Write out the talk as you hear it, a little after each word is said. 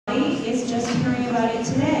just hearing about it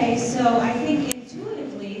today. So I think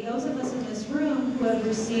intuitively, those of us in this room who have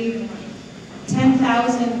received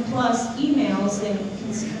 10,000 plus emails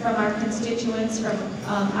from our constituents, from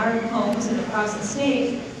our homes and across the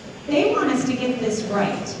state, they want us to get this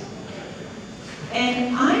right.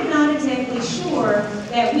 And I'm not exactly sure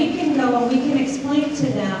that we can go and we can explain to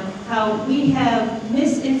them how we have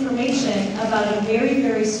misinformation about a very,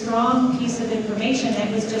 very strong piece of information that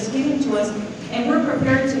was just given to us, and we're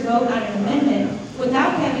prepared to vote on an amendment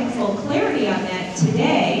without having full clarity on that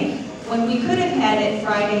today, when we could have had it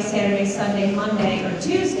Friday, Saturday, Sunday, Monday, or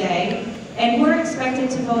Tuesday, and we're expected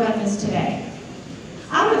to vote on this today.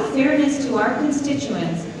 Out of fairness to our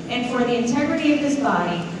constituents and for the integrity of this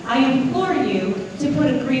body, I implore you to put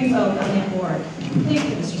a green vote on that board. Thank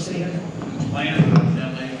you, Mr. Speaker.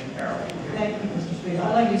 Thank you, Mr. Speaker.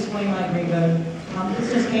 I'd like to explain my green vote.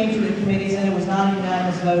 This just came to the committees and it was not a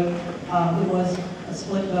unanimous vote. It was a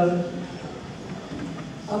split vote.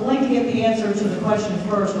 I'd like to get the answer to the question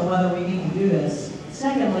first on whether we need to do this.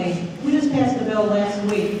 Secondly, we just passed a bill last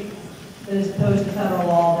week that is opposed to federal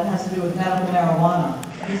law that has to do with medical marijuana.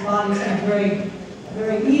 This body seems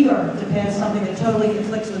very eager to pass something that totally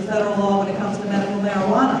conflicts with federal law when it comes to medical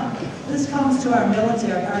marijuana. This comes to our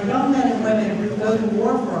military, our young men and women who go to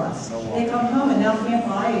war for us. They come home and now can't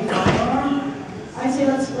buy a firearm. I say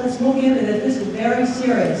let's look into it. This is very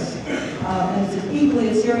serious. And it's equally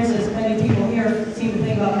as serious as many people here seem to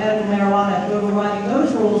think about medical marijuana and overriding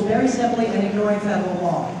those rules very simply and ignoring federal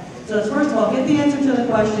law. So let's first of all get the answer to the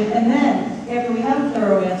question, and then after we have a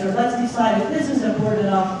thorough answer, let's decide if this is important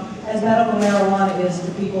enough as medical marijuana is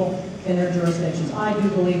to people in their jurisdictions. I do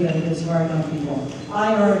believe that it is for our young people.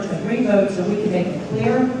 I urge a green vote so we can make a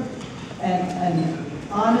clear and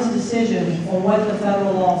honest decision on what the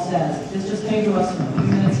federal law says. This just came to us a few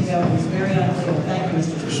minutes ago. It was very unclear. Thank you,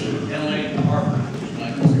 Mr. Speaker.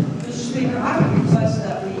 Mr. Speaker, I would request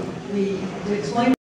that we explain